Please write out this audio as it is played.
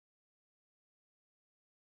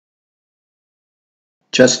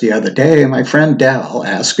Just the other day, my friend Dal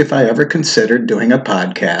asked if I ever considered doing a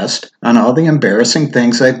podcast on all the embarrassing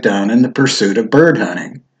things I've done in the pursuit of bird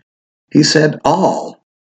hunting. He said all,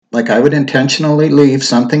 like I would intentionally leave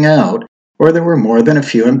something out, or there were more than a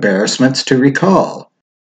few embarrassments to recall.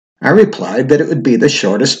 I replied that it would be the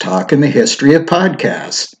shortest talk in the history of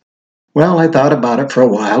podcasts. Well, I thought about it for a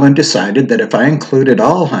while and decided that if I included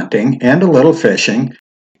all hunting and a little fishing,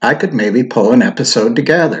 I could maybe pull an episode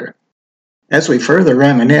together. As we further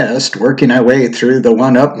reminisced, working our way through the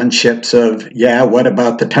one-upmanships of, yeah, what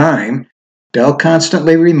about the time, Del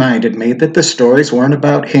constantly reminded me that the stories weren't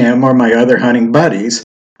about him or my other hunting buddies.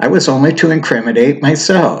 I was only to incriminate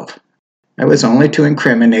myself. The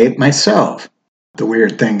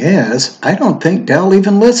weird thing is, I don't think Del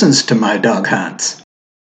even listens to my dog hunts.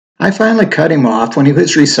 I finally cut him off when he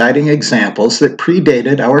was reciting examples that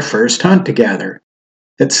predated our first hunt together.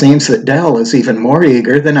 It seems that Del is even more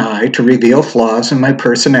eager than I to reveal flaws in my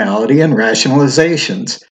personality and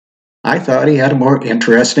rationalizations. I thought he had a more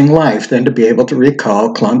interesting life than to be able to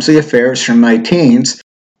recall clumsy affairs from my teens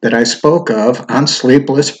that I spoke of on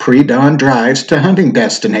sleepless pre-dawn drives to hunting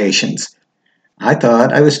destinations. I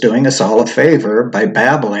thought I was doing us all a favor by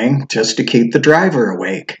babbling just to keep the driver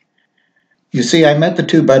awake. You see, I met the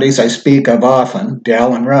two buddies I speak of often,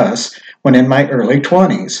 Del and Russ, when in my early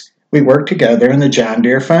 20s. We worked together in the John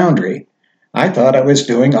Deere foundry. I thought I was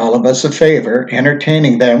doing all of us a favor,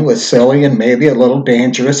 entertaining them with silly and maybe a little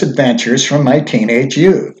dangerous adventures from my teenage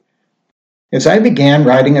youth. As I began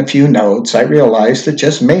writing a few notes, I realized that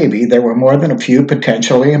just maybe there were more than a few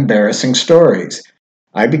potentially embarrassing stories.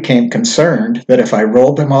 I became concerned that if I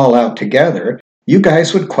rolled them all out together, you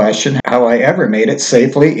guys would question how I ever made it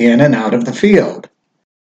safely in and out of the field.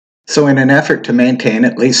 So in an effort to maintain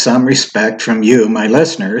at least some respect from you, my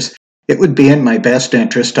listeners, it would be in my best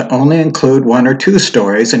interest to only include one or two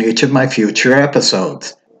stories in each of my future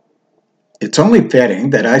episodes. It's only fitting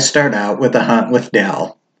that I start out with a hunt with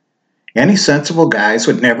Del. Any sensible guys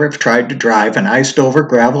would never have tried to drive an iced-over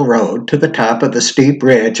gravel road to the top of the steep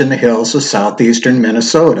ridge in the hills of southeastern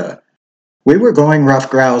Minnesota. We were going rough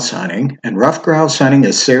grouse hunting, and rough grouse hunting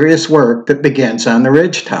is serious work that begins on the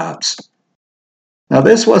ridge tops. Now,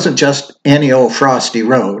 this wasn't just any old frosty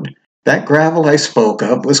road. That gravel I spoke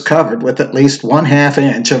of was covered with at least 1/2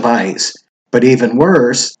 inch of ice. But even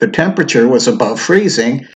worse, the temperature was above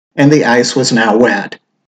freezing, and the ice was now wet.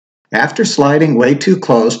 After sliding way too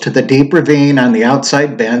close to the deep ravine on the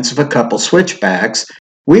outside bends of a couple switchbacks,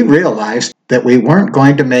 we realized that we weren't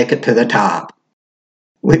going to make it to the top.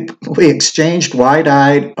 We exchanged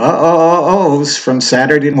wide-eyed uh-oh-ohs from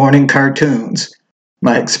Saturday morning cartoons.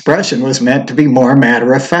 My expression was meant to be more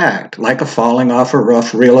matter-of-fact, like a falling off a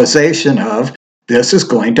roof realization of, this is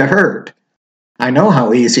going to hurt. I know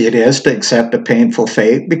how easy it is to accept a painful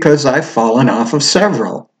fate because I've fallen off of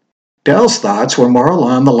several. Del's thoughts were more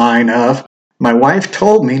along the line of, my wife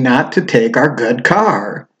told me not to take our good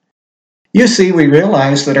car. You see, we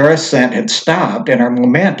realized that our ascent had stopped and our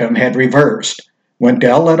momentum had reversed. When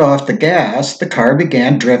Del let off the gas, the car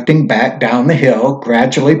began drifting back down the hill,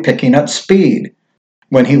 gradually picking up speed.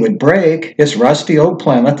 When he would brake, his rusty old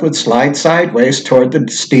Plymouth would slide sideways toward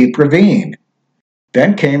the steep ravine.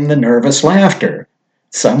 Then came the nervous laughter.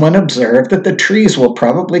 Someone observed that the trees will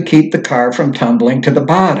probably keep the car from tumbling to the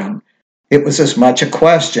bottom. It was as much a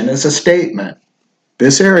question as a statement.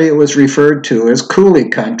 This area was referred to as coulee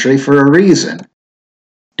country for a reason.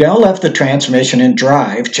 Del left the transmission in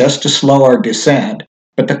drive just to slow our descent,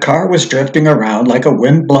 but the car was drifting around like a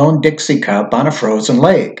wind-blown Dixie cup on a frozen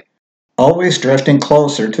lake, always drifting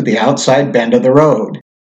closer to the outside bend of the road.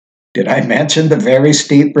 Did I mention the very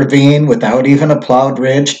steep ravine without even a plowed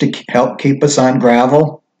ridge to help keep us on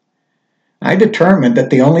gravel? I determined that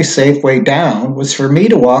the only safe way down was for me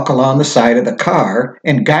to walk along the side of the car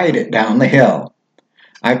and guide it down the hill.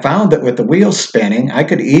 I found that with the wheels spinning, I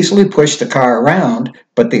could easily push the car around,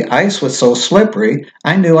 but the ice was so slippery,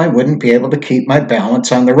 I knew I wouldn't be able to keep my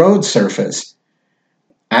balance on the road surface.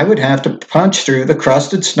 I would have to punch through the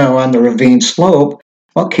crusted snow on the ravine slope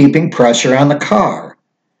while keeping pressure on the car.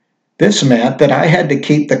 This meant that I had to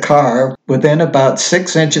keep the car within about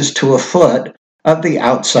 6 inches to a foot of the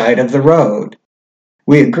outside of the road.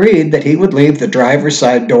 We agreed that he would leave the driver's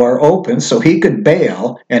side door open so he could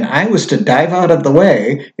bail, and I was to dive out of the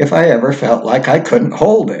way if I ever felt like I couldn't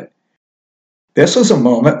hold it. This was a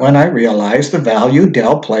moment when I realized the value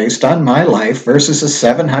Del placed on my life versus the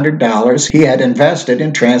 $700 he had invested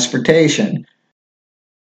in transportation.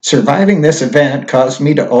 Surviving this event caused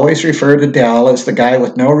me to always refer to Del as the guy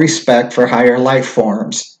with no respect for higher life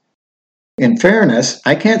forms. In fairness,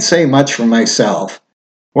 I can't say much for myself.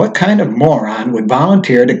 What kind of moron would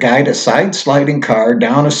volunteer to guide a side-sliding car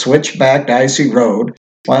down a switchbacked icy road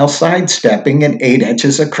while sidestepping in 8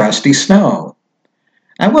 inches of crusty snow?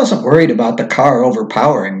 I wasn't worried about the car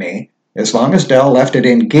overpowering me. As long as Dell left it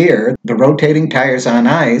in gear, the rotating tires on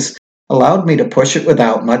ice allowed me to push it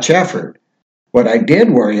without much effort. What I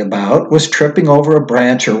did worry about was tripping over a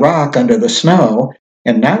branch or rock under the snow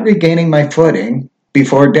and not regaining my footing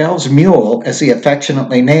before Dell's mule, as he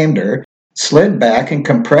affectionately named her, slid back and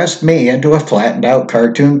compressed me into a flattened out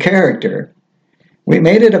cartoon character. We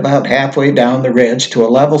made it about halfway down the ridge to a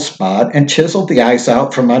level spot and chiseled the ice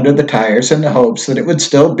out from under the tires in the hopes that it would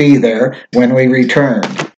still be there when we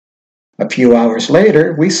returned. A few hours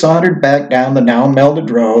later, we sauntered back down the now melted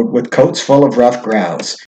road with coats full of ruffed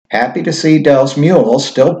grouse, happy to see Dell's mule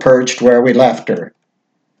still perched where we left her.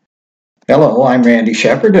 Hello, I'm Randy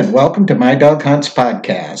Shepard, and welcome to My Dog Hunts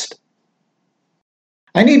podcast.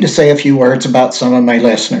 I need to say a few words about some of my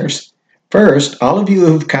listeners. First, all of you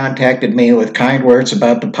who've contacted me with kind words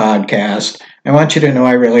about the podcast, I want you to know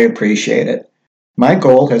I really appreciate it. My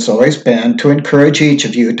goal has always been to encourage each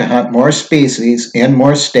of you to hunt more species in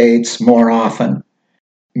more states more often.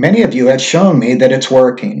 Many of you have shown me that it's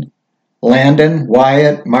working. Landon,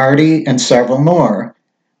 Wyatt, Marty, and several more.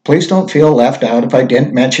 Please don't feel left out if I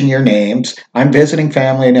didn't mention your names. I'm visiting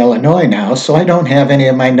family in Illinois now, so I don't have any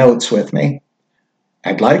of my notes with me.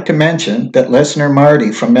 I'd like to mention that listener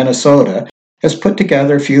Marty from Minnesota has put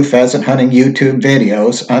together a few pheasant hunting YouTube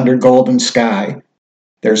videos under Golden Sky.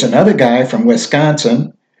 There's another guy from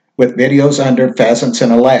Wisconsin with videos under Pheasants in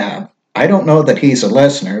a Lab. I don't know that he's a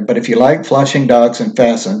listener, but if you like flushing dogs and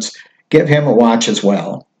pheasants, give him a watch as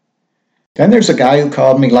well. Then there's a guy who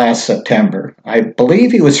called me last September. I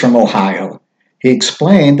believe he was from Ohio. He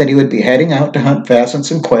explained that he would be heading out to hunt pheasants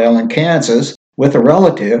and quail in Kansas with a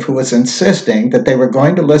relative who was insisting that they were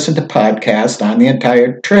going to listen to podcasts on the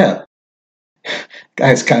entire trip.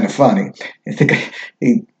 Guy's kind of funny.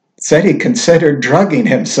 He said he considered drugging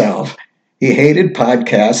himself. He hated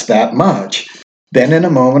podcasts that much. Then in a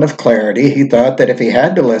moment of clarity, he thought that if he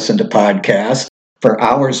had to listen to podcasts for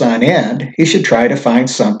hours on end, he should try to find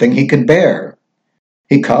something he could bear.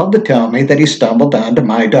 He called to tell me that he stumbled onto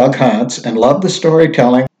My Dog Hunts and loved the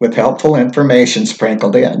storytelling with helpful information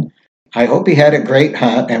sprinkled in. I hope he had a great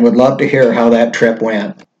hunt and would love to hear how that trip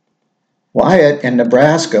went. Wyatt in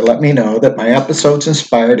Nebraska let me know that my episodes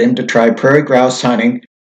inspired him to try prairie grouse hunting,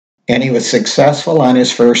 and he was successful on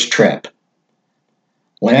his first trip.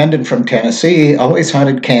 Landon from Tennessee always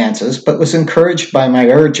hunted Kansas, but was encouraged by my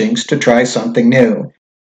urgings to try something new.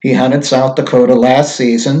 He hunted South Dakota last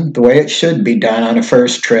season, the way it should be done on a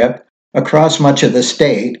first trip, across much of the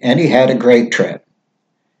state, and he had a great trip.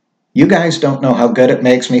 You guys don't know how good it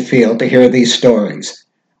makes me feel to hear these stories.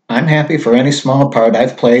 I'm happy for any small part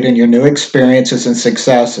I've played in your new experiences and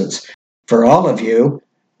successes. For all of you,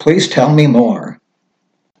 please tell me more.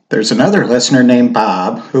 There's another listener named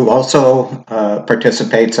Bob who also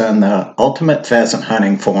participates on the Ultimate Pheasant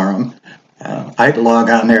Hunting Forum. I log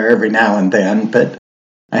on there every now and then, but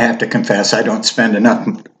I have to confess I don't spend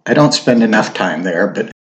enough time there.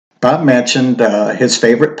 But Bob mentioned his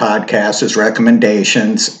favorite podcast, his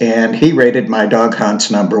recommendations, and he rated My Dog Hunts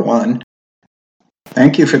 #1.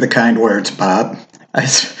 Thank you for the kind words, Bob. I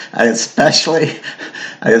especially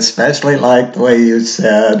like the way you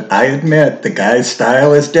said, I admit the guy's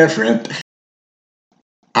style is different.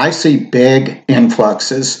 I see big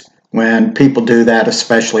influxes when people do that,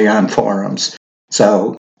 especially on forums.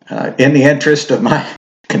 So in the interest of my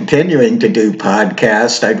continuing to do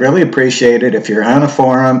podcasts, I'd really appreciate it if you're on a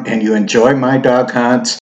forum and you enjoy My Dog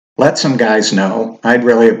Hunts, let some guys know. I'd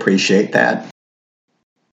really appreciate that.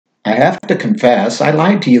 I have to confess, I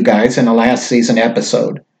lied to you guys in a last season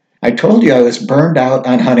episode. I told you I was burned out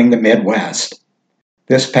on hunting the Midwest.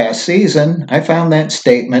 This past season, I found that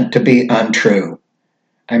statement to be untrue.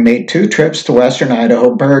 I made 2 trips to western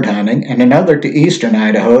Idaho bird hunting and another to eastern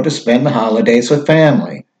Idaho to spend the holidays with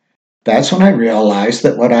family. That's when I realized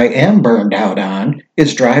that what I am burned out on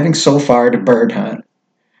is driving so far to bird hunt.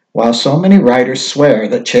 While so many writers swear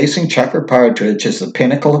that chasing chukar partridge is the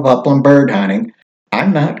pinnacle of upland bird hunting,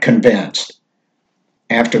 I'm not convinced.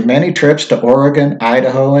 After many trips to Oregon,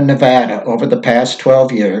 Idaho, and Nevada over the past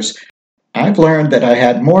 12 years, I've learned that I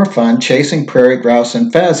had more fun chasing prairie grouse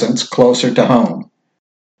and pheasants closer to home.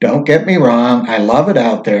 Don't get me wrong, I love it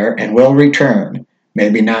out there and will return.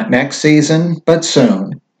 Maybe not next season, but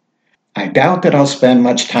soon. I doubt that I'll spend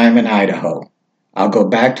much time in Idaho. I'll go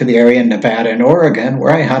back to the area in Nevada and Oregon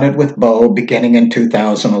where I hunted with bow beginning in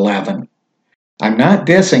 2011. I'm not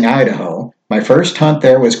dissing Idaho. My first hunt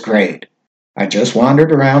there was great. I just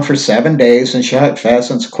wandered around for 7 days and shot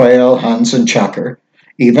pheasants, quail, huns, and chukar.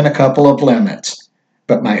 even a couple of limits.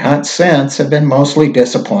 But my hunts since have been mostly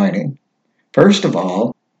disappointing. First of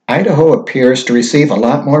all, Idaho appears to receive a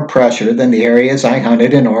lot more pressure than the areas I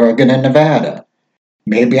hunted in Oregon and Nevada.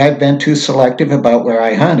 Maybe I've been too selective about where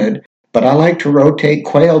I hunted, but I like to rotate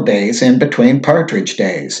quail days in between partridge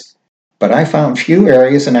days. But I found few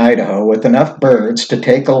areas in Idaho with enough birds to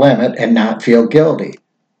take a limit and not feel guilty.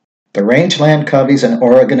 The rangeland coveys in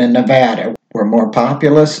Oregon and Nevada were more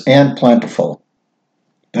populous and plentiful.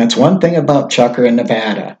 That's one thing about chukar in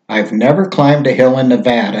Nevada. I've never climbed a hill in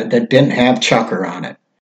Nevada that didn't have chukar on it,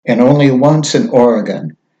 and only once in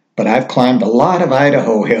Oregon. But I've climbed a lot of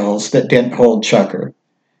Idaho hills that didn't hold chukar,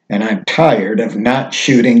 and I'm tired of not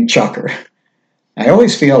shooting chukar. I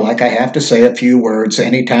always feel like I have to say a few words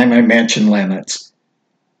anytime I mention limits.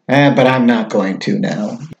 But I'm not going to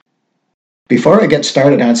now. Before I get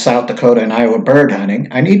started on South Dakota and Iowa bird hunting,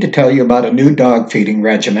 I need to tell you about a new dog feeding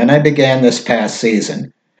regimen I began this past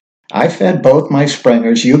season. I fed both my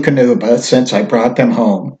springers Eukanuba since I brought them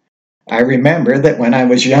home. I remember that when I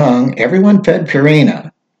was young, everyone fed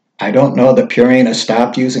Purina. I don't know that Purina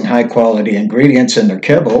stopped using high-quality ingredients in their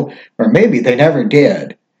kibble, or maybe they never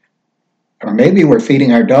did. Or maybe we're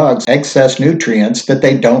feeding our dogs excess nutrients that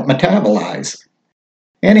they don't metabolize.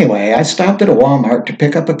 Anyway, I stopped at a Walmart to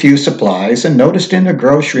pick up a few supplies and noticed in the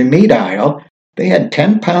grocery meat aisle they had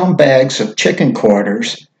 10-pound bags of chicken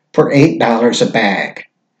quarters for $8 a bag.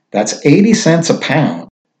 That's 80 cents a pound.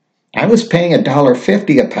 I was paying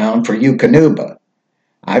 $1.50 a pound for Eukanuba.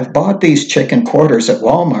 I've bought these chicken quarters at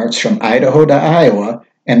Walmarts from Idaho to Iowa,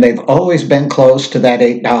 and they've always been close to that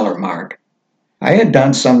 $8 mark. I had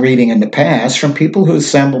done some reading in the past from people who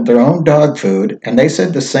assembled their own dog food, and they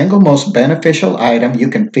said the single most beneficial item you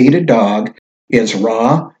can feed a dog is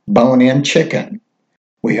raw, bone-in chicken.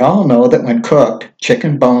 We all know that when cooked,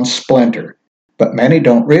 chicken bones splinter, but many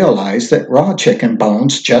don't realize that raw chicken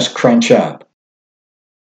bones just crunch up.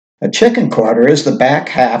 A chicken quarter is the back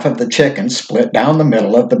half of the chicken split down the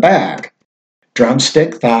middle of the back,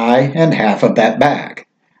 drumstick, thigh, and half of that back.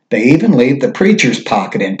 They even leave the preacher's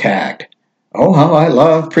pocket intact. Oh, how I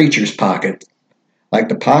love preacher's pocket, like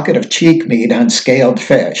the pocket of cheek meat on scaled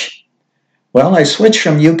fish. Well, I switched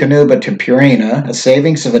from Eukanuba to Purina, a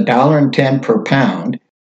savings of $1.10 per pound.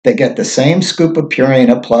 They get the same scoop of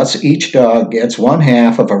Purina, plus each dog gets one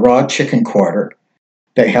half of a raw chicken quarter.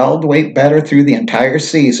 They held weight better through the entire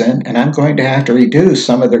season, and I'm going to have to reduce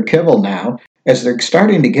some of their kibble now, as they're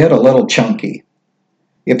starting to get a little chunky.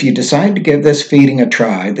 If you decide to give this feeding a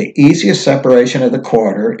try, the easiest separation of the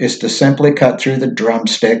quarter is to simply cut through the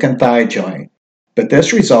drumstick and thigh joint, but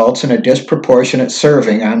this results in a disproportionate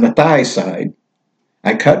serving on the thigh side.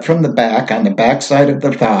 I cut from the back on the back side of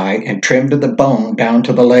the thigh and trimmed to the bone down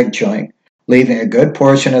to the leg joint, leaving a good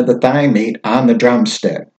portion of the thigh meat on the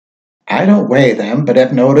drumstick. I don't weigh them, but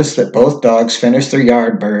have noticed that both dogs finish their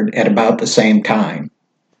yard bird at about the same time.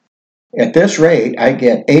 At this rate, I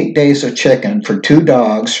get 8 days of chicken for 2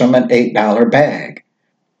 dogs from an $8 bag.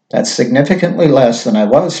 That's significantly less than I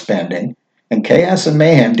was spending, and Chaos and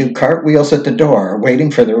Mayhem do cartwheels at the door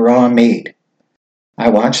waiting for the raw meat. I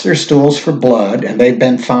watch their stools for blood, and they've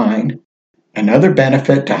been fine. Another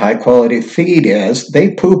benefit to high-quality feed is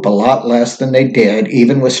they poop a lot less than they did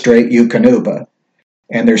even with straight Eukanuba,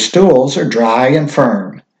 and their stools are dry and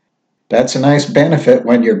firm. That's a nice benefit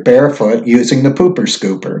when you're barefoot using the pooper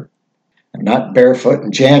scooper. I'm not barefoot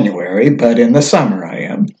in January, but in the summer I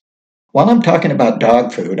am. While I'm talking about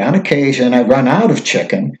dog food, on occasion I run out of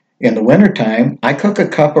chicken. In the wintertime, I cook a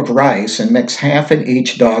cup of rice and mix half in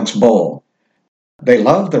each dog's bowl. They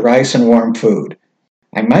love the rice and warm food.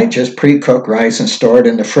 I might just pre-cook rice and store it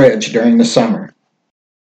in the fridge during the summer.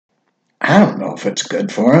 I don't know if it's good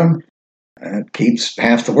for them. It keeps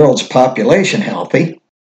half the world's population healthy.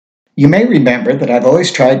 You may remember that I've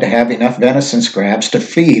always tried to have enough venison scraps to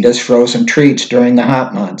feed as frozen treats during the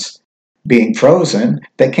hot months. Being frozen,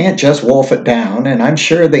 they can't just wolf it down, and I'm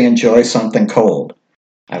sure they enjoy something cold.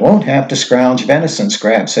 I won't have to scrounge venison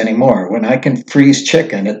scraps anymore when I can freeze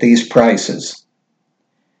chicken at these prices.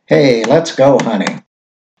 Hey, let's go hunting.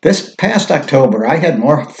 This past October, I had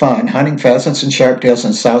more fun hunting pheasants and sharptails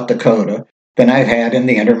in South Dakota than I've had in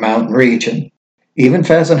the Intermountain region. Even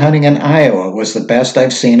pheasant hunting in Iowa was the best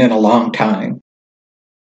I've seen in a long time.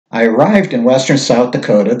 I arrived in western South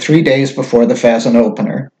Dakota 3 days before the pheasant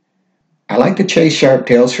opener. I like to chase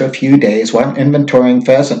sharptails for a few days while inventorying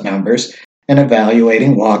pheasant numbers and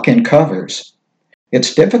evaluating walk-in covers.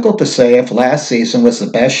 It's difficult to say if last season was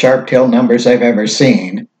the best sharptail numbers I've ever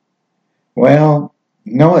seen. Well,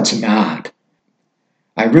 no, it's not.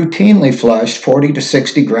 I routinely flushed 40 to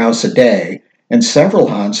 60 grouse a day, In several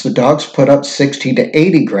hunts, the dogs put up 60 to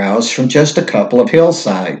 80 grouse from just a couple of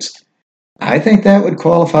hillsides. I think that would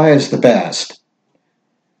qualify as the best.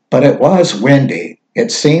 But it was windy. It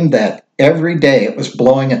seemed that every day it was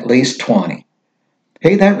blowing at least 20.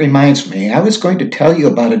 Hey, that reminds me, I was going to tell you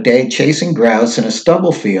about a day chasing grouse in a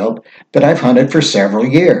stubble field that I've hunted for several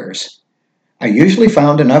years. I usually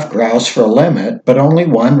found enough grouse for a limit, but only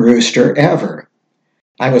one rooster ever.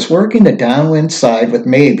 I was working the downwind side with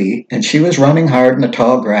Maybe, and she was running hard in the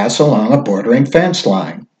tall grass along a bordering fence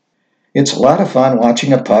line. It's a lot of fun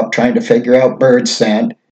watching a pup trying to figure out bird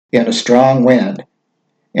scent in a strong wind.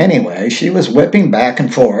 Anyway, she was whipping back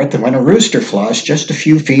and forth when a rooster flushed just a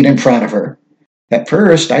few feet in front of her. At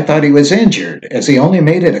first, I thought he was injured, as he only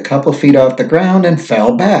made it a couple feet off the ground and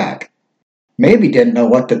fell back. Maybe didn't know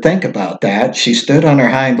what to think about that. She stood on her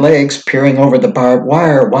hind legs, peering over the barbed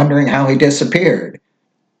wire, wondering how he disappeared.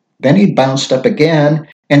 Then he bounced up again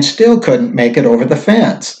and still couldn't make it over the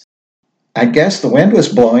fence. I guess the wind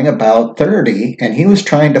was blowing about 30, and he was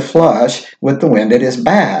trying to flush with the wind at his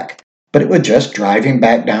back, but it would just drive him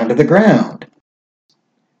back down to the ground.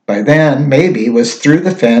 By then, Maybe was through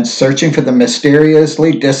the fence searching for the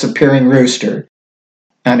mysteriously disappearing rooster.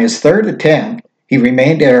 On his third attempt, he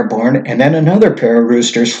remained airborne, and then another pair of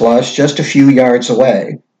roosters flushed just a few yards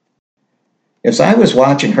away. As I was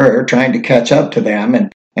watching her, trying to catch up to them,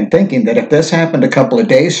 and thinking that if this happened a couple of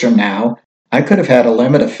days from now, I could have had a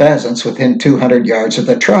limit of pheasants within 200 yards of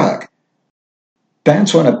the truck.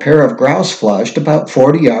 That's when a pair of grouse flushed about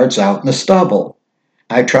 40 yards out in the stubble.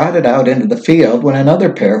 I trotted out into the field when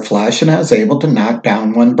another pair flushed, and I was able to knock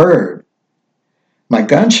down one bird. My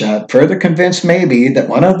gunshot further convinced Maybe that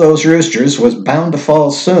one of those roosters was bound to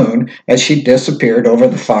fall soon as she disappeared over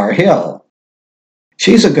the far hill.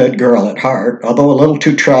 She's a good girl at heart, although a little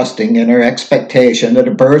too trusting in her expectation that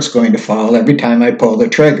a bird's going to fall every time I pull the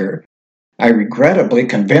trigger. I regrettably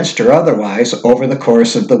convinced her otherwise over the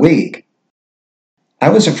course of the week. I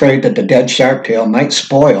was afraid that the dead sharptail might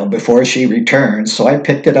spoil before she returned, so I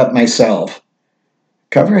picked it up myself.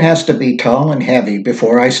 Cover has to be tall and heavy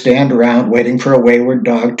before I stand around waiting for a wayward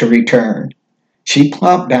dog to return. She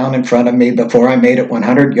plopped down in front of me before I made it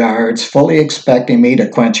 100 yards, fully expecting me to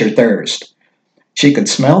quench her thirst. She could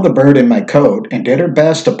smell the bird in my coat and did her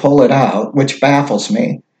best to pull it out, which baffles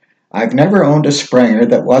me. I've never owned a Springer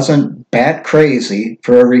that wasn't bat crazy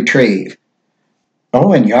for a retrieve.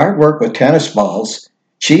 Oh, and yard work with tennis balls.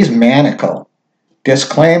 She's maniacal.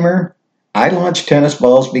 Disclaimer, I launch tennis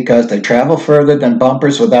balls because they travel further than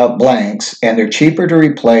bumpers without blanks, and they're cheaper to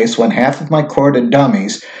replace when half of my corded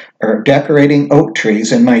dummies are decorating oak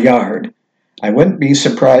trees in my yard. I wouldn't be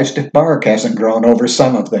surprised if bark hasn't grown over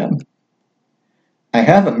some of them. I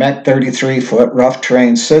have a Mech 33-foot rough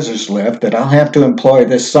terrain scissors lift that I'll have to employ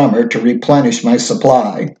this summer to replenish my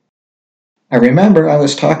supply. I remember I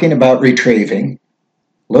was talking about retrieving.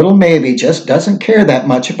 Little Maybe just doesn't care that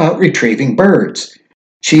much about retrieving birds.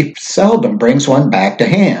 She seldom brings one back to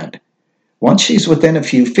hand. Once she's within a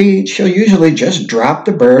few feet, she'll usually just drop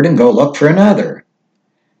the bird and go look for another.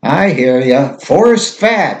 I hear ya. Force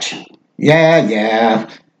fetch. Yeah.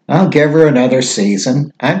 I'll give her another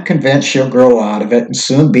season. I'm convinced she'll grow out of it and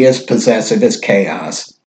soon be as possessive as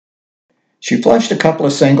chaos. She flushed a couple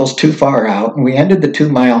of singles too far out, and we ended the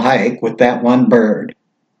 2-mile hike with that one bird.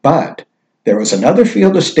 But there was another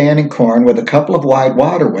field of standing corn with a couple of wide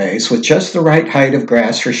waterways with just the right height of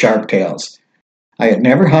grass for sharptails. I had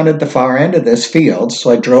never hunted the far end of this field, so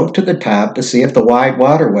I drove to the top to see if the wide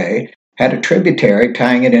waterway had a tributary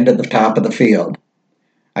tying it into the top of the field.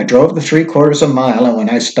 I drove the 3/4 of a mile, and when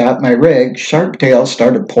I stopped my rig, sharptails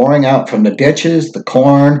started pouring out from the ditches, the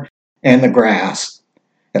corn, and the grass.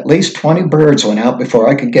 At least 20 birds went out before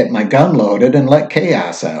I could get my gun loaded and let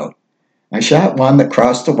chaos out. I shot one that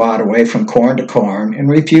crossed the waterway from corn to corn and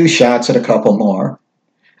refused shots at a couple more.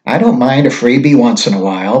 I don't mind a freebie once in a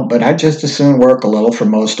while, but I'd just as soon work a little for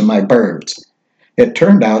most of my birds. It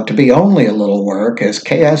turned out to be only a little work, as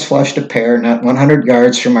Chaos flushed a pair not 100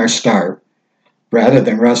 yards from our start. Rather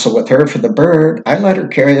than wrestle with her for the bird, I let her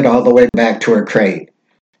carry it all the way back to her crate.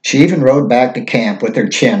 She even rode back to camp with her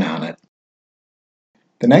chin on it.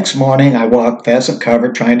 The next morning, I walked pheasant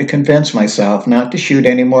cover trying to convince myself not to shoot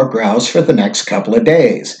any more grouse for the next couple of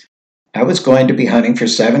days. I was going to be hunting for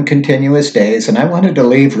 7 continuous days, and I wanted to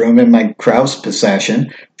leave room in my grouse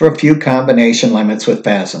possession for a few combination limits with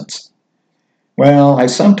pheasants. Well, I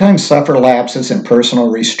sometimes suffer lapses in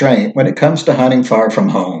personal restraint when it comes to hunting far from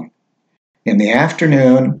home. In the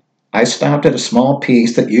afternoon, I stopped at a small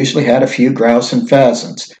piece that usually had a few grouse and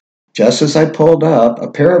pheasants. Just as I pulled up, a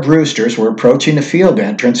pair of roosters were approaching the field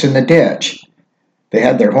entrance in the ditch. They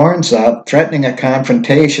had their horns up, threatening a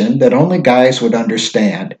confrontation that only guys would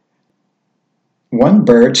understand. One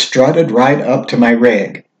bird strutted right up to my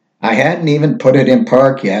rig. I hadn't even put it in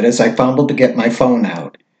park yet as I fumbled to get my phone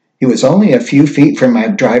out. He was only a few feet from my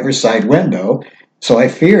driver's side window, so I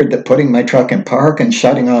feared that putting my truck in park and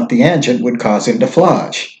shutting off the engine would cause him to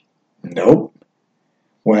flush. Nope.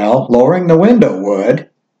 Well, lowering the window would.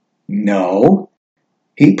 No.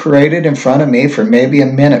 He paraded in front of me for maybe a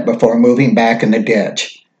minute before moving back in the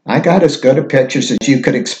ditch. I got as good a pictures as you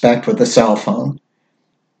could expect with a cell phone.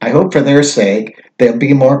 I hope for their sake they'll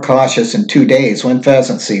be more cautious in 2 days when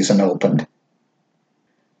pheasant season opened.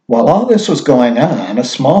 While all this was going on, a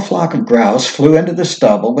small flock of grouse flew into the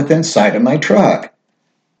stubble within sight of my truck.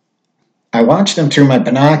 I watched them through my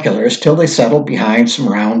binoculars till they settled behind some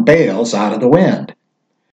round bales out of the wind.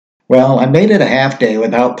 Well, I made it a half day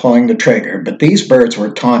without pulling the trigger, but these birds were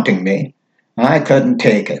taunting me. I couldn't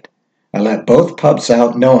take it. I let both pups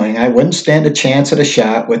out knowing I wouldn't stand a chance at a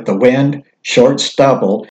shot with the wind, short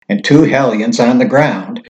stubble, and 2 hellions on the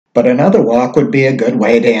ground, but another walk would be a good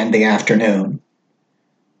way to end the afternoon.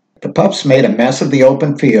 The pups made a mess of the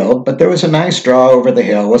open field, but there was a nice draw over the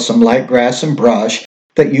hill with some light grass and brush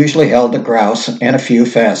that usually held the grouse and a few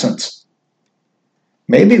pheasants.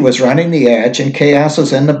 Maybe was running the edge and Chaos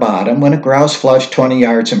was in the bottom when a grouse flushed 20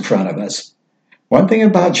 yards in front of us. One thing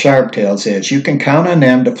about Sharptails is you can count on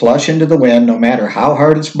them to flush into the wind no matter how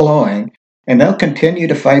hard it's blowing, and they'll continue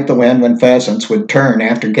to fight the wind when pheasants would turn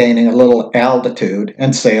after gaining a little altitude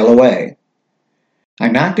and sail away. I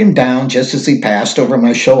knocked him down just as he passed over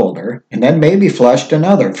my shoulder, and then maybe flushed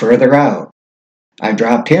another further out. I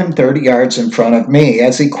dropped him 30 yards in front of me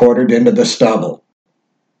as he quartered into the stubble.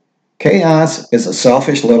 Chaos is a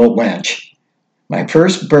selfish little wench. My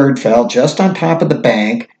first bird fell just on top of the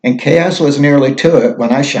bank, and Chaos was nearly to it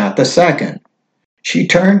when I shot the second. She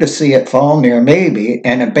turned to see it fall near Maybe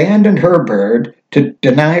and abandoned her bird to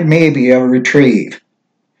deny Maybe a retrieve.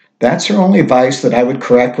 That's her only vice that I would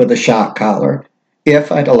correct with a shock collar,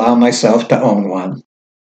 if I'd allow myself to own one.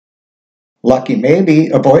 Lucky Maybe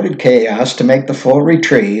avoided Chaos to make the full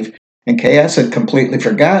retrieve, and Chaos had completely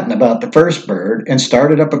forgotten about the first bird and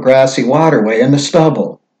started up a grassy waterway in the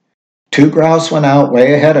stubble. 2 grouse went out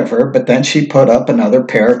way ahead of her, but then she put up another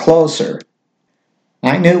pair closer.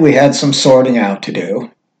 I knew we had some sorting out to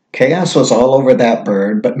do. Chaos was all over that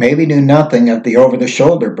bird, but Maybe knew nothing of the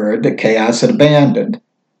over-the-shoulder bird that Chaos had abandoned.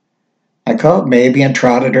 I called Maybe and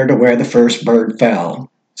trotted her to where the first bird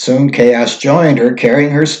fell. Soon Chaos joined her,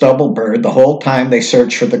 carrying her stubble bird the whole time they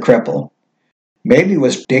searched for the cripple. Maybe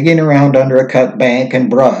was digging around under a cut bank and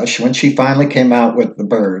brush when she finally came out with the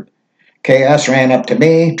bird. Chaos ran up to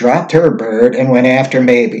me, dropped her bird, and went after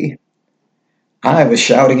Maybe. I was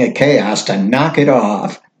shouting at Chaos to knock it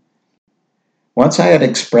off. Once I had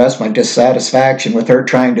expressed my dissatisfaction with her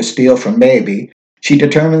trying to steal from Maybe, she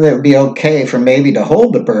determined that it would be okay for Maybe to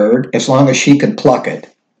hold the bird as long as she could pluck it.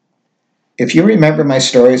 If you remember my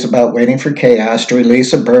stories about waiting for Chaos to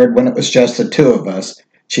release a bird when it was just the 2 of us,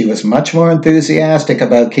 she was much more enthusiastic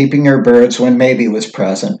about keeping her birds when Maybe was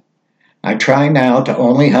present. I try now to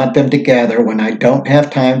only hunt them together when I don't have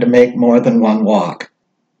time to make more than one walk.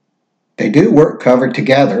 They do work covered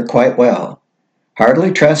together quite well,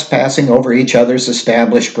 hardly trespassing over each other's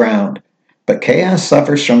established ground. But Chaos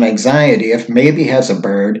suffers from anxiety if Maybe has a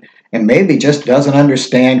bird, and Maybe just doesn't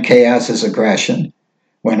understand Chaos's aggression.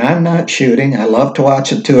 When I'm not shooting, I love to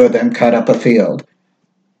watch the 2 of them cut up a field.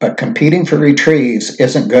 But competing for retrieves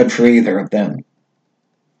isn't good for either of them.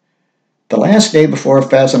 The last day before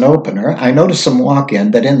pheasant opener, I noticed some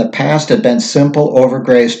walk-in that in the past had been simple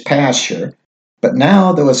overgrazed pasture, but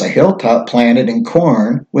now there was a hilltop planted in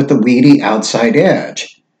corn with a weedy outside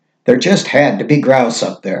edge. There just had to be grouse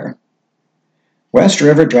up there. West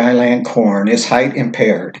River dryland corn is height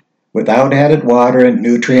impaired. Without added water and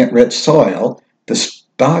nutrient-rich soil, the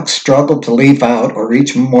stalks struggle to leaf out or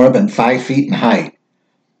reach more than 5 feet in height.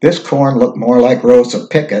 This corn looked more like rows of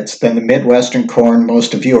pickets than the Midwestern corn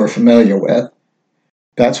most of you are familiar with.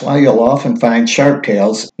 That's why you'll often find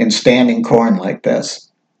sharptails in standing corn like this.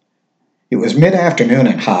 It was mid-afternoon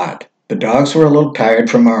and hot. The dogs were a little tired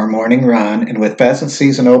from our morning run, and with pheasant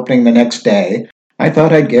season opening the next day, I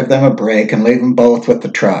thought I'd give them a break and leave them both with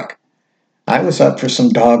the truck. I was up for some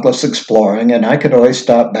dogless exploring, and I could always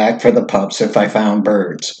stop back for the pups if I found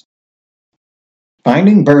birds.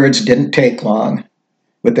 Finding birds didn't take long.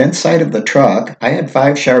 Within sight of the truck, I had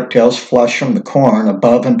 5 sharptails flush from the corn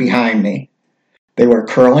above and behind me. They were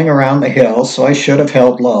curling around the hill, so I should have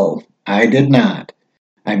held low. I did not.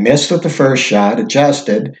 I missed with the first shot,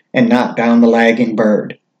 adjusted, and knocked down the lagging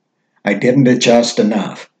bird. I didn't adjust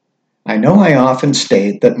enough. I know I often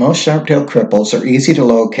state that most sharptail cripples are easy to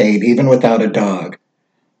locate even without a dog,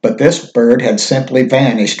 but this bird had simply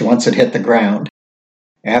vanished once it hit the ground.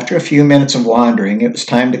 After a few minutes of wandering, it was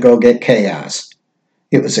time to go get Chaos.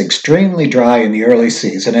 It was extremely dry in the early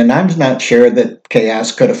season, and I'm not sure that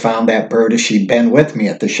Chaos could have found that bird if she'd been with me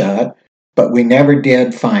at the shot, but we never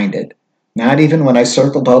did find it, not even when I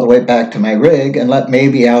circled all the way back to my rig and let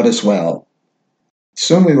Maybe out as well.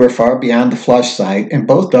 Soon we were far beyond the flush site, and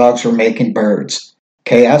both dogs were making birds.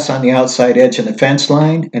 Chaos on the outside edge of the fence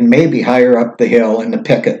line, and Maybe higher up the hill in the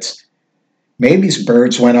pickets. Maybe's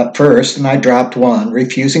birds went up first, and I dropped one,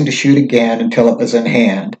 refusing to shoot again until it was in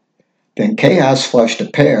hand. Then Chaos flushed a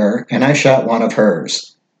pair, and I shot one of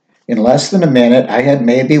hers. In less than a minute, I had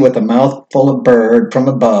Maybe with a mouthful of bird from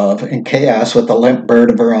above, and Chaos with a limp bird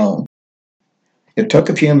of her own. It took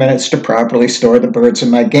a few minutes to properly store the birds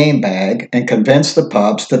in my game bag and convince the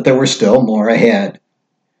pups that there were still more ahead.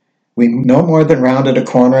 We no more than rounded a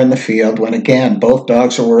corner in the field when again both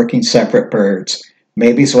dogs were working separate birds.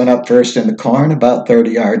 Maybe's went up first in the corn about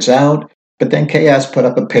 30 yards out, but then Chaos put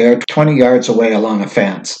up a pair 20 yards away along a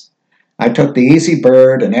fence. I took the easy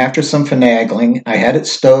bird, and after some finagling, I had it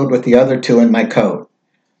stowed with the other two in my coat.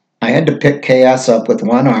 I had to pick Chaos up with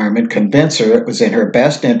one arm and convince her it was in her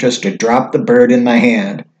best interest to drop the bird in my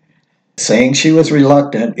hand. Saying she was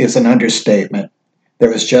reluctant is an understatement.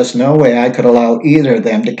 There was just no way I could allow either of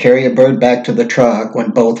them to carry a bird back to the truck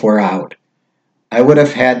when both were out. I would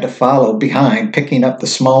have had to follow behind, picking up the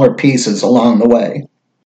smaller pieces along the way.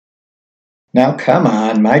 Now come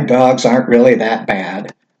on, my dogs aren't really that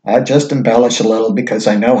bad. I just embellish a little because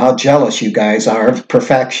I know how jealous you guys are of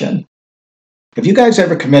perfection. Have you guys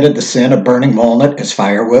ever committed the sin of burning walnut as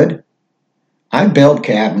firewood? I build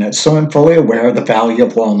cabinets, so I'm fully aware of the value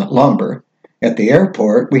of walnut lumber. At the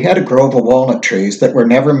airport, we had a grove of walnut trees that were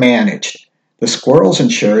never managed. The squirrels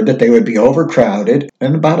ensured that they would be overcrowded,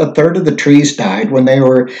 and about a third of the trees died when they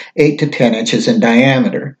were 8 to 10 inches in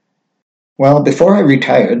diameter. Well, before I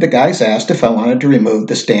retired, the guys asked if I wanted to remove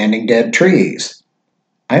the standing dead trees.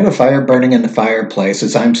 I have a fire burning in the fireplace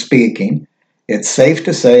as I'm speaking. It's safe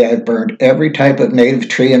to say I've burned every type of native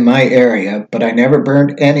tree in my area, but I never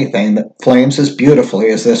burned anything that flames as beautifully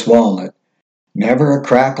as this walnut. Never a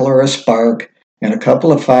crackle or a spark, and a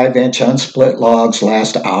couple of 5-inch unsplit logs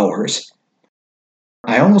last hours.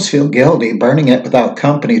 I almost feel guilty burning it without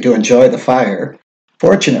company to enjoy the fire.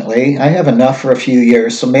 Fortunately, I have enough for a few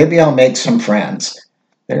years, so maybe I'll make some friends.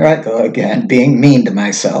 There I go again, being mean to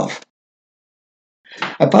myself.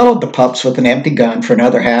 I followed the pups with an empty gun for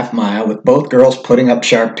another half-mile, with both girls putting up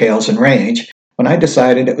Sharptails in range, when I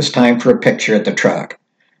decided it was time for a picture at the truck.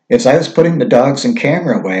 As I was putting the dogs and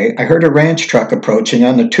camera away, I heard a ranch truck approaching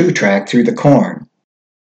on the 2-track through the corn.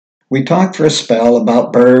 We talked for a spell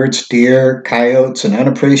about birds, deer, coyotes, and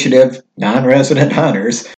unappreciative, non-resident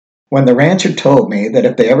hunters, when the rancher told me that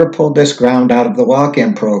if they ever pulled this ground out of the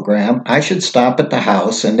walk-in program, I should stop at the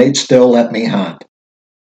house and they'd still let me hunt.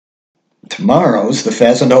 Tomorrow's the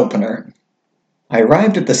pheasant opener. I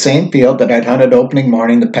arrived at the same field that I'd hunted opening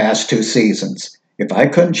morning the past 2 seasons. If I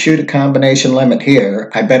couldn't shoot a combination limit here,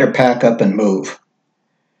 I better pack up and move.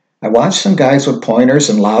 I watched some guys with pointers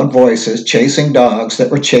and loud voices chasing dogs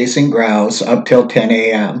that were chasing grouse up till 10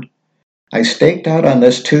 a.m. I staked out on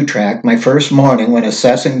this 2-track my first morning when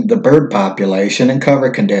assessing the bird population and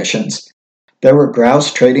cover conditions. There were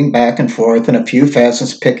grouse trading back and forth and a few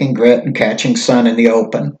pheasants picking grit and catching sun in the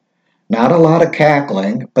open. Not a lot of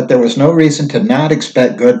cackling, but there was no reason to not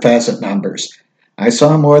expect good pheasant numbers. I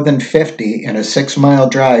saw more than 50 in a 6-mile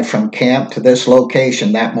drive from camp to this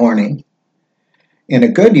location that morning. In a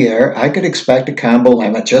good year, I could expect a combo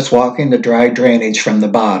limit just walking the dry drainage from the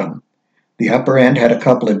bottom. The upper end had a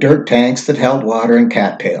couple of dirt tanks that held water and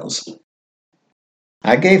cattails.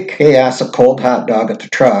 I gave Chaos a cold hot dog at the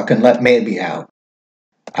truck and let Maybe out.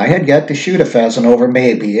 I had yet to shoot a pheasant over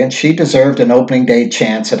Maybe, and she deserved an opening day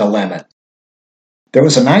chance at a limit. There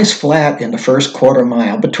was a nice flat in the first quarter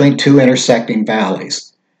mile between 2 intersecting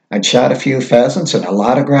valleys. I'd shot a few pheasants and a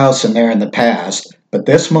lot of grouse in there in the past, but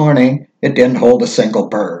this morning it didn't hold a single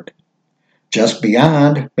bird. Just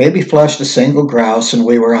beyond, Maybe flushed a single grouse and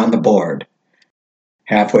we were on the board.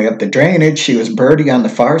 Halfway up the drainage, she was birdie on the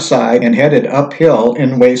far side and headed uphill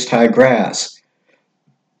in waist-high grass.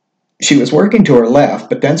 She was working to her left,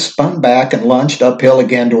 but then spun back and lunged uphill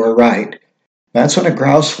again to her right. That's when a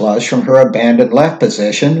grouse flushed from her abandoned left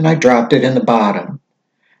position, and I dropped it in the bottom.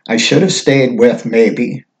 I should have stayed with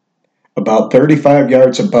Maybe. About 35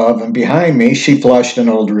 yards above and behind me, she flushed an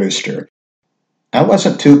old rooster. I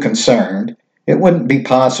wasn't too concerned. It wouldn't be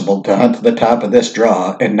possible to hunt to the top of this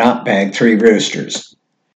draw and not bag 3 roosters.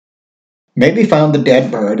 Maybe found the dead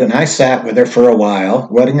bird, and I sat with her for a while,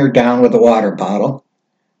 wetting her down with a water bottle.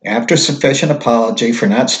 After sufficient apology for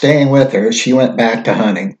not staying with her, she went back to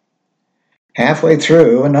hunting. Halfway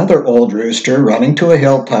through, another old rooster running to a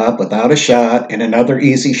hilltop without a shot and another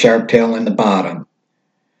easy sharptail in the bottom.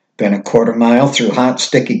 Then a quarter-mile through hot,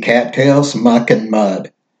 sticky cattails, muck, and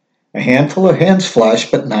mud. A handful of hens flushed,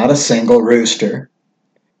 but not a single rooster.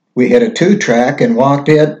 We hit a 2-track and walked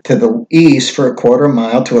it to the east for a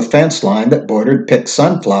quarter-mile to a fence line that bordered picked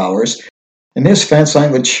sunflowers, and this fence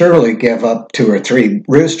line would surely give up 2 or 3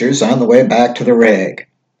 roosters on the way back to the rig.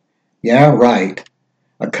 Yeah, right.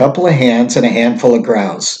 A couple of hens and a handful of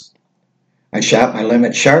grouse. I shot my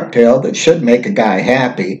limit sharptail that should make a guy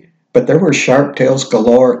happy, but there were sharptails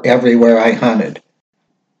galore everywhere I hunted.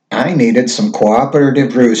 I needed some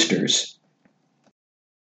cooperative roosters.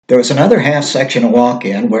 There was another half section to walk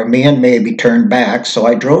in where me and Maybe turned back, so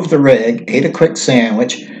I drove the rig, ate a quick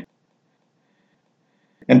sandwich,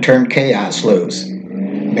 and turned Chaos loose.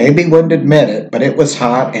 Maybe wouldn't admit it, but it was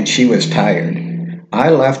hot and she was tired. I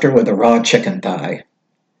left her with a raw chicken thigh.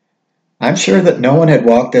 I'm sure that no one had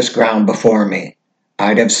walked this ground before me.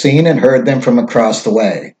 I'd have seen and heard them from across the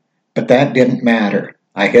way, but that didn't matter.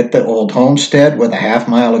 I hit the old homestead with a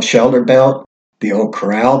half-mile of shelter belt, the old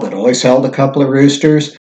corral that always held a couple of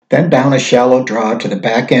roosters, then down a shallow draw to the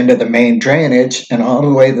back end of the main drainage and all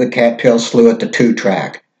the way to the cattail slough at the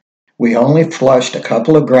 2-track. We only flushed a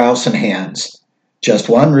couple of grouse and hens. Just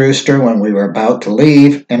one rooster when we were about to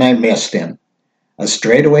leave, and I missed him. A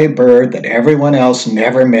straightaway bird that everyone else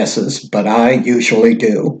never misses, but I usually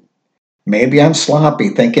do. Maybe I'm sloppy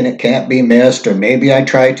thinking it can't be missed, or maybe I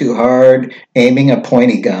try too hard aiming a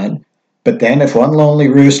pointy gun. But then if one lonely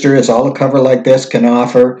rooster is all a cover like this can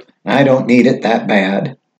offer, I don't need it that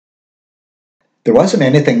bad. There wasn't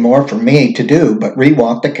anything more for me to do but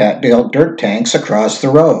re-walk the cattail dirt tanks across the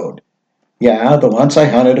road. Yeah, the ones I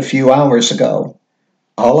hunted a few hours ago.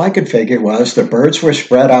 All I could figure was the birds were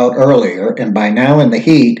spread out earlier, and by now in the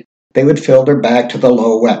heat, they would filter back to the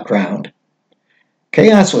low wet ground.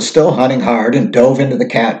 Chaos was still hunting hard and dove into the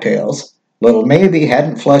cattails. Little Maybe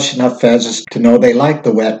hadn't flushed enough pheasants to know they liked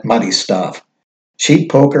the wet, muddy stuff. She'd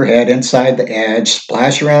poke her head inside the edge,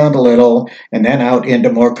 splash around a little, and then out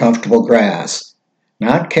into more comfortable grass.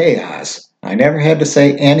 Not Chaos. I never had to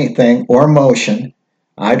say anything or motion.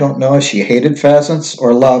 I don't know if she hated pheasants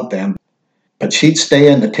or loved them, but she'd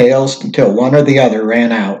stay in the tails until one or the other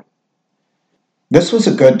ran out. This was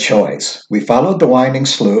a good choice. We followed the winding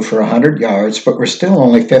slough for 100 yards, but were still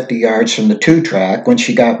only 50 yards from the 2-track when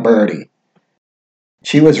she got Birdie.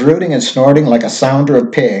 She was rooting and snorting like a sounder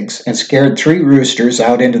of pigs and scared 3 roosters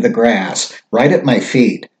out into the grass, right at my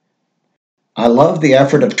feet. I love the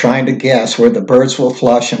effort of trying to guess where the birds will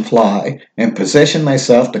flush and fly, and position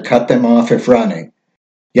myself to cut them off if running,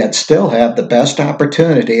 yet still have the best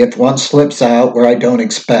opportunity if one slips out where I don't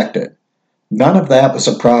expect it. None of that was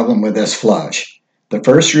a problem with this flush. The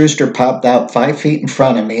first rooster popped out 5 feet in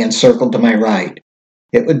front of me and circled to my right.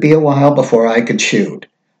 It would be a while before I could shoot.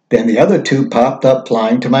 Then the other 2 popped up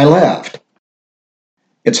flying to my left.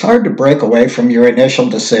 It's hard to break away from your initial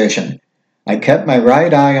decision. I kept my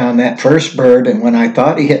right eye on that first bird, and when I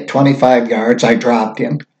thought he hit 25 yards, I dropped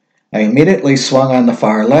him. I immediately swung on the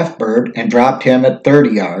far left bird and dropped him at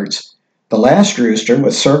 30 yards. The last rooster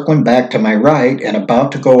was circling back to my right and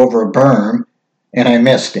about to go over a berm, and I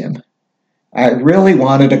missed him. I really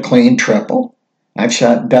wanted a clean triple. I've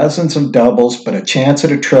shot dozens of doubles, but a chance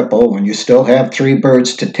at a triple when you still have 3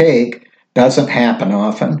 birds to take doesn't happen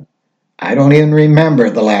often. I don't even remember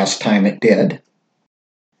the last time it did.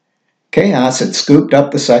 Chaos had scooped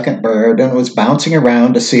up the second bird and was bouncing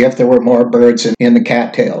around to see if there were more birds in the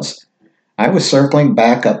cattails. I was circling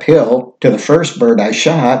back uphill to the first bird I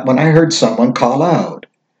shot when I heard someone call out.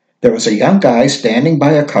 There was a young guy standing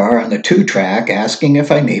by a car on the 2-track asking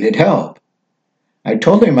if I needed help. I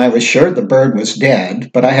told him I was sure the bird was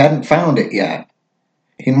dead, but I hadn't found it yet.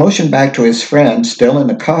 He motioned back to his friend still in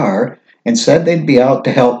the car and said they'd be out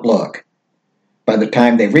to help look. By the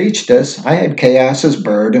time they reached us, I had Chaos's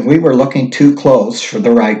bird and we were looking too close for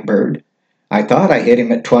the right bird. I thought I hit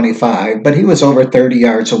him at 25, but he was over 30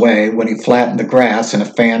 yards away when he flattened the grass in a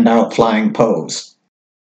fanned-out flying pose.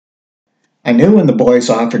 I knew when the boys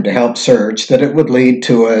offered to help search that it would lead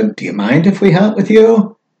to a, "Do you mind if we hunt with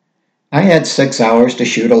you?" I had 6 hours to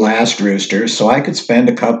shoot a last rooster, so I could spend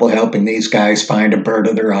a couple helping these guys find a bird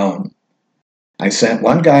of their own. I sent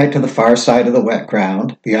one guy to the far side of the wet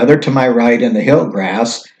ground, the other to my right in the hill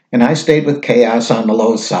grass, and I stayed with Chaos on the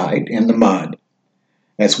low side, in the mud.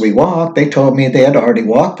 As we walked, they told me they had already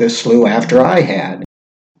walked this slough after I had.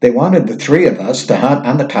 They wanted the three of us to hunt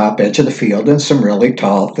on the top edge of the field in some really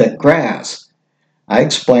tall, thick grass. I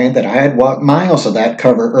explained that I had walked miles of that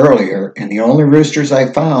cover earlier, and the only roosters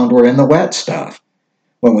I found were in the wet stuff.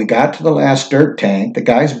 When we got to the last dirt tank, the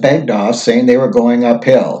guys begged off, saying they were going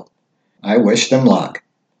uphill. I wished them luck.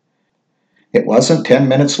 It wasn't 10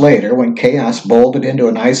 minutes later when Chaos bolted into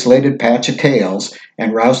an isolated patch of tails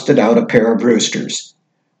and rousted out a pair of roosters.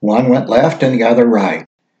 One went left and the other right.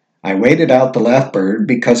 I waited out the left bird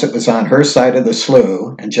because it was on her side of the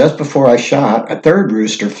slough, and just before I shot, a third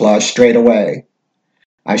rooster flushed straight away.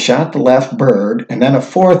 I shot the left bird, and then a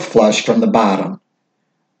fourth flushed from the bottom.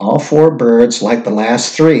 All four birds, like the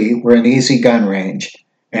last three, were in easy gun range,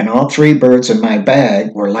 and all three birds in my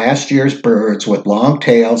bag were last year's birds with long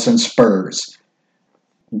tails and spurs.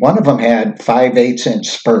 One of them had 5/8-inch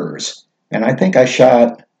spurs, and I think I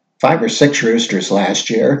shot 5 or 6 roosters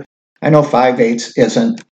last year. I know 5/8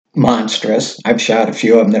 isn't monstrous. I've shot a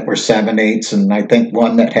few of them that were 7/8, and I think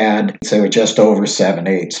one that they were just over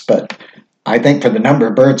 7/8. But I think for the number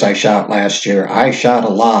of birds I shot last year, I shot a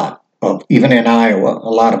lot of, even in Iowa, a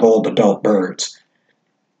lot of old adult birds.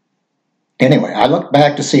 Anyway, I looked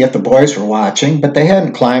back to see if the boys were watching, but they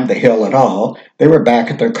hadn't climbed the hill at all. They were back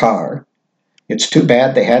at their car. It's too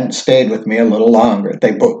bad they hadn't stayed with me a little longer.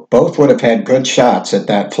 They both would have had good shots at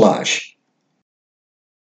that flush.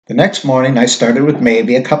 The next morning, I started with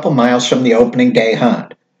Maybe a couple miles from the opening day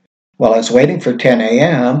hunt. While I was waiting for 10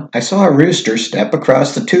 a.m., I saw a rooster step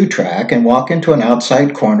across the 2-track and walk into an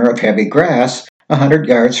outside corner of heavy grass 100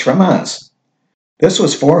 yards from us. This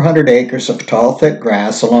was 400 acres of tall, thick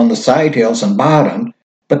grass along the side hills and bottom,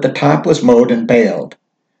 but the top was mowed and baled.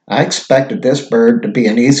 I expected this bird to be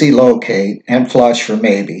an easy locate and flush for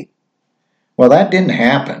Maybe. Well, that didn't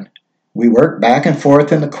happen. We worked back and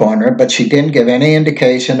forth in the corner, but she didn't give any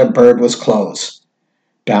indication a bird was close.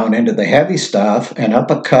 Down into the heavy stuff and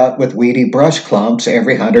up a cut with weedy brush clumps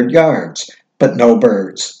every 100 yards, but no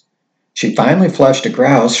birds. She finally flushed a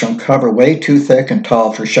grouse from cover way too thick and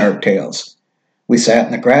tall for Sharptails. We sat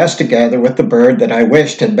in the grass together with the bird that I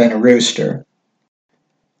wished had been a rooster.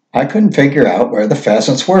 I couldn't figure out where the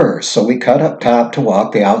pheasants were, so we cut up top to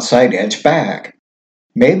walk the outside edge back.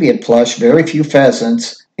 Maybe it flushed very few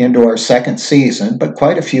pheasants into our second season, but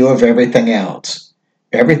quite a few of everything else.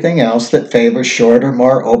 Everything else that favors shorter,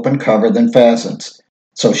 more open cover than pheasants.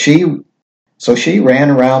 So she ran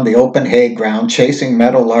around the open hay ground chasing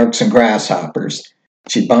meadowlarks and grasshoppers.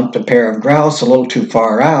 She bumped a pair of grouse a little too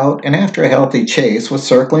far out, and after a healthy chase was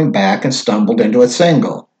circling back and stumbled into a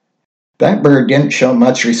single. That bird didn't show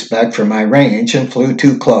much respect for my range and flew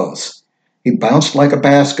too close. He bounced like a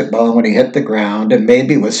basketball when he hit the ground, and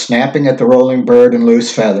Maybe was snapping at the rolling bird and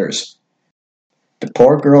loose feathers. The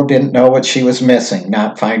poor girl didn't know what she was missing,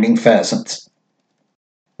 not finding pheasants.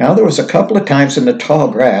 Now there was a couple of times in the tall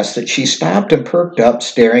grass that she stopped and perked up,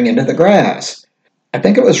 staring into the grass. I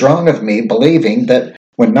think it was wrong of me believing that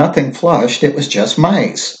when nothing flushed, it was just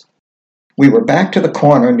mice. We were back to the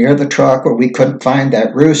corner near the truck where we couldn't find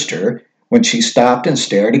that rooster when she stopped and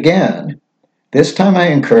stared again. This time I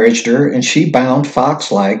encouraged her, and she bounded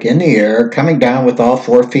fox-like in the air, coming down with all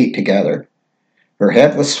 4 feet together. Her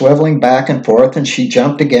head was swiveling back and forth, and she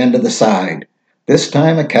jumped again to the side. This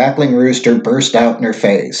time a cackling rooster burst out in her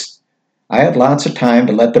face. I had lots of time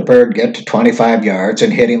to let the bird get to 25 yards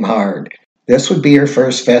and hit him hard. This would be her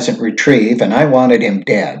first pheasant retrieve, and I wanted him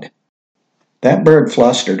dead. That bird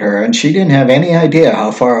flustered her, and she didn't have any idea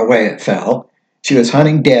how far away it fell. She was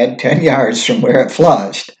hunting dead 10 yards from where it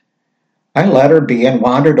flushed. I let her be and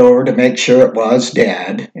wandered over to make sure it was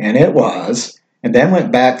dead, and it was, and then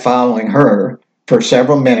went back following her for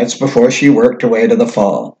several minutes before she worked her way to the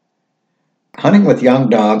fall. Hunting with young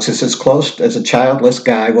dogs is as close as a childless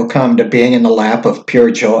guy will come to being in the lap of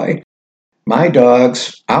pure joy. My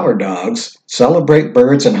dogs, our dogs, celebrate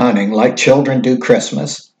birds and hunting like children do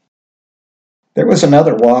Christmas. There was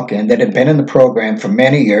another walk-in that had been in the program for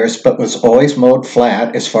many years but was always mowed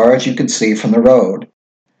flat as far as you could see from the road.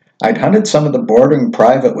 I'd hunted some of the bordering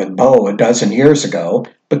private with bow a dozen years ago,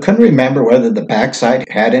 but couldn't remember whether the backside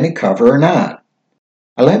had any cover or not.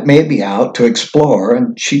 I let Maybe out to explore,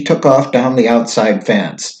 and she took off down the outside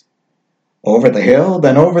fence. Over the hill,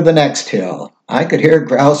 then over the next hill. I could hear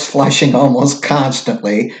grouse flushing almost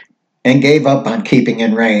constantly and gave up on keeping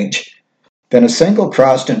in range. Then a single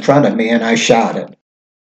crossed in front of me, and I shot it.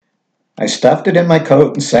 I stuffed it in my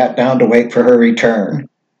coat and sat down to wait for her return.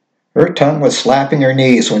 Her tongue was slapping her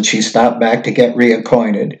knees when she stopped back to get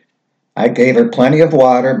reacquainted. I gave her plenty of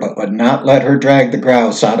water, but would not let her drag the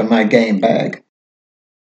grouse out of my game bag.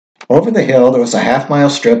 Over the hill there was a half-mile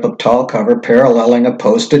strip of tall cover paralleling a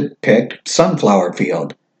posted, picked sunflower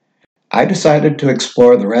field. I decided to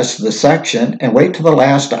explore the rest of the section and wait till the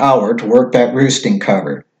last hour to work that roosting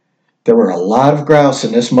cover. There were a lot of grouse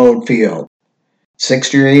in this mowed field.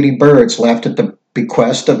 60 or 80 birds left at the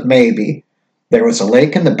bequest of Maybe. There was a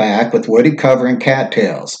lake in the back with woody cover and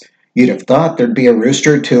cattails. You'd have thought there'd be a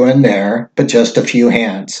rooster or two in there, but just a few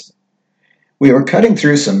hens. We were cutting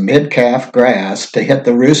through some mid-calf grass to hit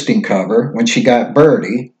the roosting cover when she got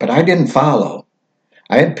Birdie, but I didn't follow.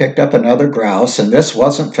 I had picked up another grouse, and this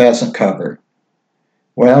wasn't pheasant cover.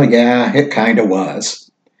 Well, yeah, it kinda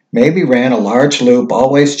was. Maybe ran a large loop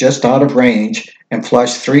always just out of range and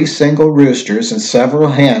flushed 3 single roosters and several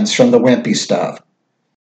hens from the wimpy stuff.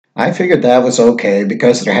 I figured that was okay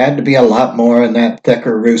because there had to be a lot more in that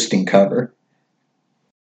thicker roosting cover.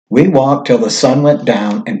 We walked till the sun went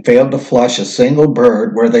down and failed to flush a single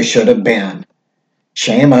bird where they should have been.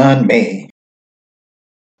 Shame on me.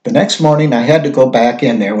 The next morning I had to go back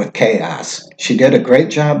in there with Chaos. She did a great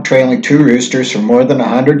job trailing 2 roosters for more than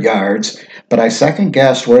 100 yards, but I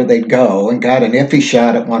second-guessed where they'd go and got an iffy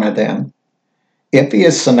shot at one of them. Iffy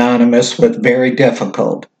is synonymous with very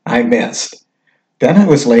difficult. I missed. Then I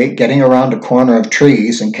was late getting around a corner of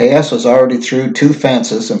trees, and Chaos was already through 2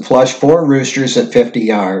 fences and flushed 4 roosters at 50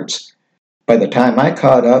 yards. By the time I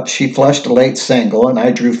caught up, she flushed a late single, and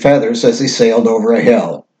I drew feathers as he sailed over a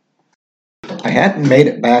hill. I hadn't made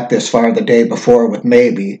it back this far the day before with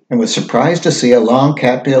Maybe, and was surprised to see a long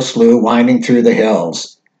cattail slough winding through the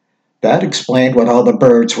hills. That explained what all the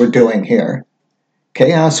birds were doing here.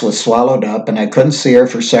 Chaos was swallowed up, and I couldn't see her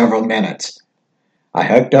for several minutes. I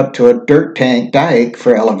hiked up to a dirt tank dike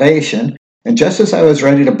for elevation, and just as I was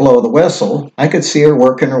ready to blow the whistle, I could see her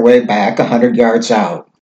working her way back 100 yards out.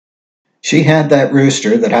 She had that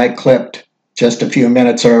rooster that I clipped just a few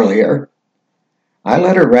minutes earlier. I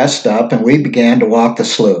let her rest up, and we began to walk the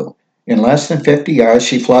slough. In less than 50 yards,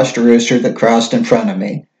 she flushed a rooster that crossed in front of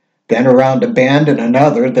me, then around a bend and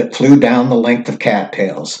another that flew down the length of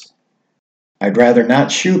cattails. I'd rather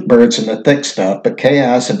not shoot birds in the thick stuff, but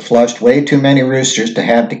Chaos had flushed way too many roosters to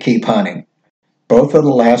have to keep hunting. Both of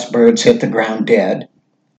the last birds hit the ground dead.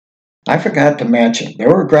 I forgot to mention, there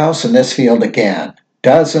were grouse in this field again.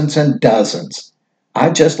 Dozens and dozens.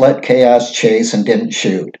 I just let Chaos chase and didn't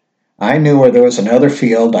shoot. I knew where there was another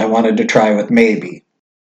field I wanted to try with Maybe.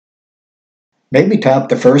 Maybe topped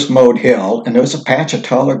the first mowed hill, and there was a patch of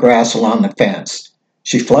taller grass along the fence.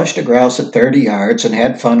 She flushed a grouse at 30 yards and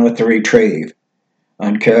had fun with the retrieve.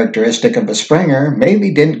 Uncharacteristic of a Springer, Maybe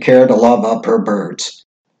didn't care to love up her birds.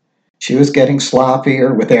 She was getting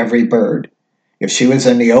sloppier with every bird. If she was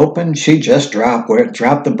in the open, she'd just drop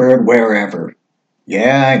the bird wherever.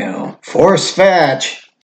 Yeah, I know. Force fetch!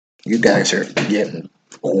 You guys are getting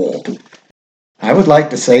old. I would like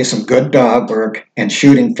to say some good dog work and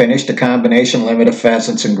shooting finished a combination limit of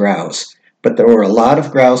pheasants and grouse, but there were a lot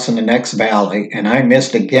of grouse in the next valley, and I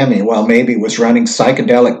missed a gimme while Maybe was running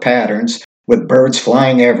psychedelic patterns with birds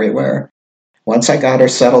flying everywhere. Once I got her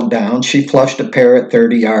settled down, she flushed a pair at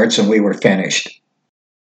 30 yards and we were finished.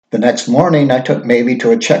 The next morning, I took Maybe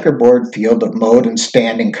to a checkerboard field of mowed and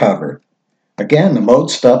standing cover. Again, the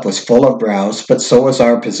mowed stuff was full of grouse, but so was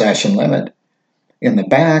our possession limit. In the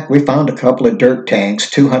back, we found a couple of dirt tanks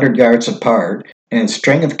 200 yards apart and a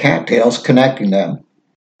string of cattails connecting them.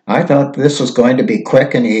 I thought this was going to be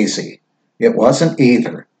quick and easy. It wasn't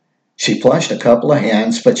either. She flushed a couple of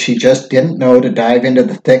hens, but she just didn't know to dive into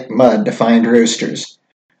the thick mud to find roosters.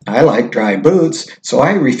 I like dry boots, so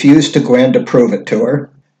I refused to go in to prove it to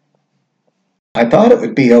her. I thought it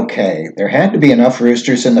would be okay. There had to be enough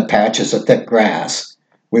roosters in the patches of thick grass.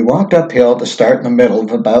 We walked uphill to start in the middle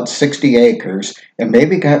of about 60 acres, and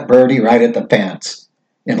Maybe got Birdie right at the fence.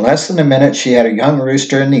 In less than a minute, she had a young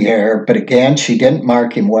rooster in the air, but again, she didn't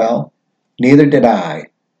mark him well. Neither did I.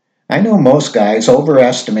 I know most guys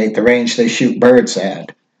overestimate the range they shoot birds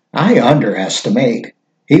at. I underestimate.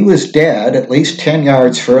 He was dead at least 10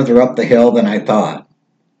 yards further up the hill than I thought.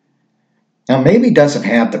 Now, Maybe doesn't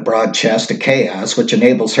have the broad chest of Chaos, which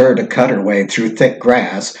enables her to cut her way through thick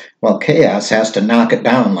grass, while Chaos has to knock it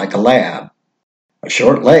down like a lab. A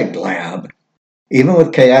short-legged lab. Even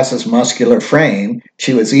with Chaos's muscular frame,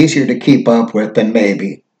 she was easier to keep up with than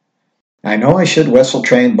Maybe. I know I should whistle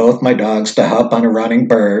train both my dogs to hop on a running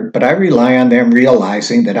bird, but I rely on them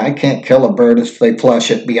realizing that I can't kill a bird if they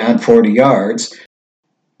flush it beyond 40 yards,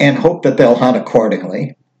 and hope that they'll hunt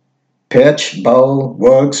accordingly. Pitch, Bow,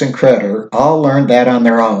 Woogs, and Critter all learned that on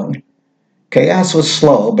their own. Chaos was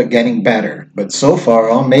slow, but getting better, but so far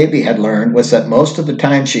all Maybe had learned was that most of the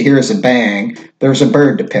time she hears a bang, there's a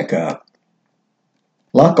bird to pick up.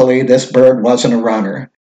 Luckily, this bird wasn't a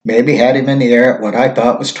runner. Maybe had him in the air at what I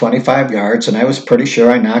thought was 25 yards, and I was pretty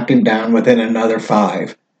sure I knocked him down within another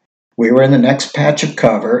 5. We were in the next patch of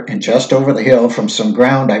cover and just over the hill from some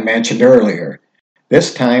ground I mentioned earlier.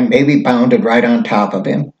 This time, Maybe bounded right on top of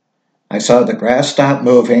him. I saw the grass stop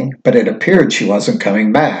moving, but it appeared she wasn't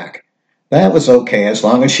coming back. That was okay as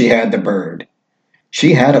long as she had the bird.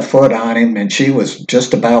 She had a foot on him and she was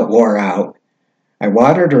just about wore out. I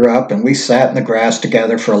watered her up and we sat in the grass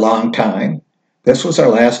together for a long time. This was our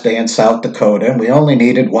last day in South Dakota and we only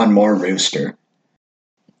needed one more rooster.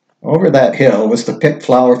 Over that hill was the picked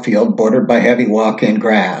flower field bordered by heavy walk-in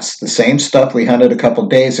grass, the same stuff we hunted a couple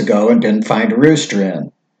days ago and didn't find a rooster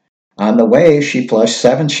in. On the way, she flushed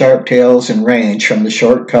 7 sharptails in range from the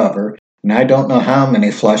short cover, and I don't know how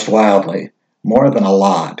many flushed wildly. More than a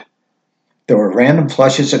lot. There were random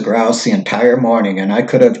flushes of grouse the entire morning, and I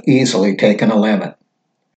could have easily taken a limit.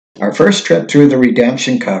 Our first trip through the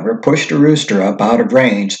redemption cover pushed a rooster up out of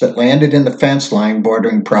range that landed in the fence line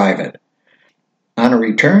bordering private. On a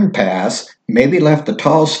return pass, Maybe left the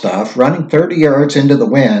tall stuff running 30 yards into the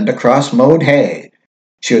wind across mowed hay.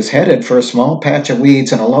 She was headed for a small patch of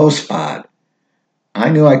weeds in a low spot. I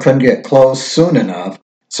knew I couldn't get close soon enough,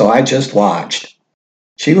 so I just watched.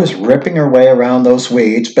 She was ripping her way around those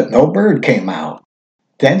weeds, but no bird came out.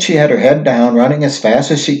 Then she had her head down, running as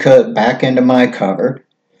fast as she could back into my cover.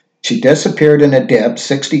 She disappeared in a dip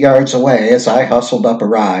 60 yards away as I hustled up a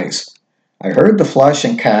rise. I heard the flush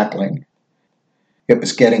and cackling. It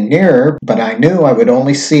was getting nearer, but I knew I would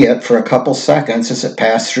only see it for a couple seconds as it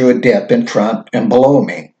passed through a dip in front and below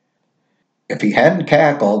me. If he hadn't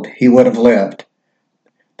cackled, he would have lived.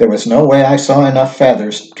 There was no way I saw enough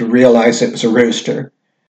feathers to realize it was a rooster.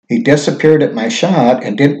 He disappeared at my shot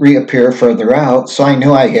and didn't reappear further out, so I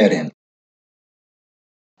knew I hit him.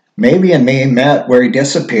 Maybe and me met where he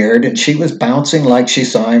disappeared, and she was bouncing like she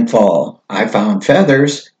saw him fall. I found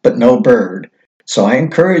feathers, but no bird, so I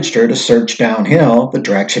encouraged her to search downhill the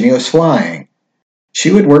direction he was flying.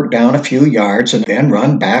 She would work down a few yards and then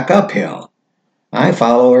run back uphill. I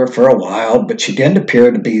followed her for a while, but she didn't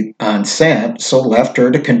appear to be on scent, so left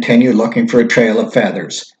her to continue looking for a trail of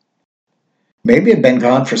feathers. Maybe had been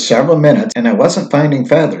gone for several minutes, and I wasn't finding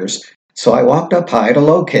feathers, so I walked up high to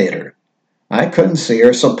locate her. I couldn't see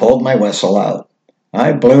her, so pulled my whistle out.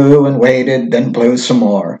 I blew and waited, then blew some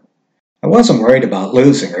more. I wasn't worried about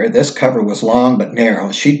losing her. This cover was long but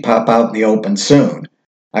narrow. She'd pop out in the open soon.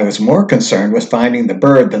 I was more concerned with finding the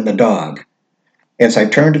bird than the dog. As I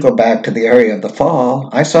turned to go back to the area of the fall,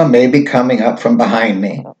 I saw Maybe coming up from behind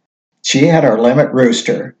me. She had our limit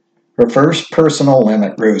rooster, her first personal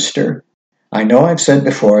limit rooster. I know I've said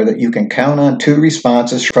before that you can count on 2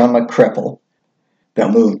 responses from a cripple.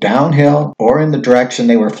 They'll move downhill or in the direction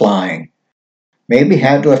they were flying. Maybe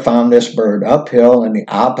had to have found this bird uphill in the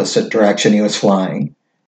opposite direction he was flying.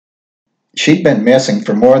 She'd been missing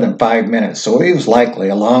for more than 5 minutes, so he was likely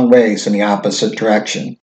a long ways in the opposite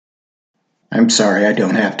direction. I'm sorry I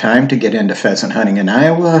don't have time to get into pheasant hunting in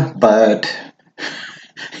Iowa, but,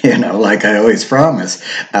 like I always promise,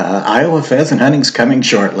 Iowa pheasant hunting's coming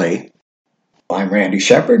shortly. I'm Randy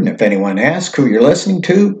Shepard, and if anyone asks who you're listening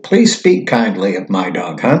to, please speak kindly of my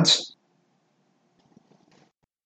dog hunts.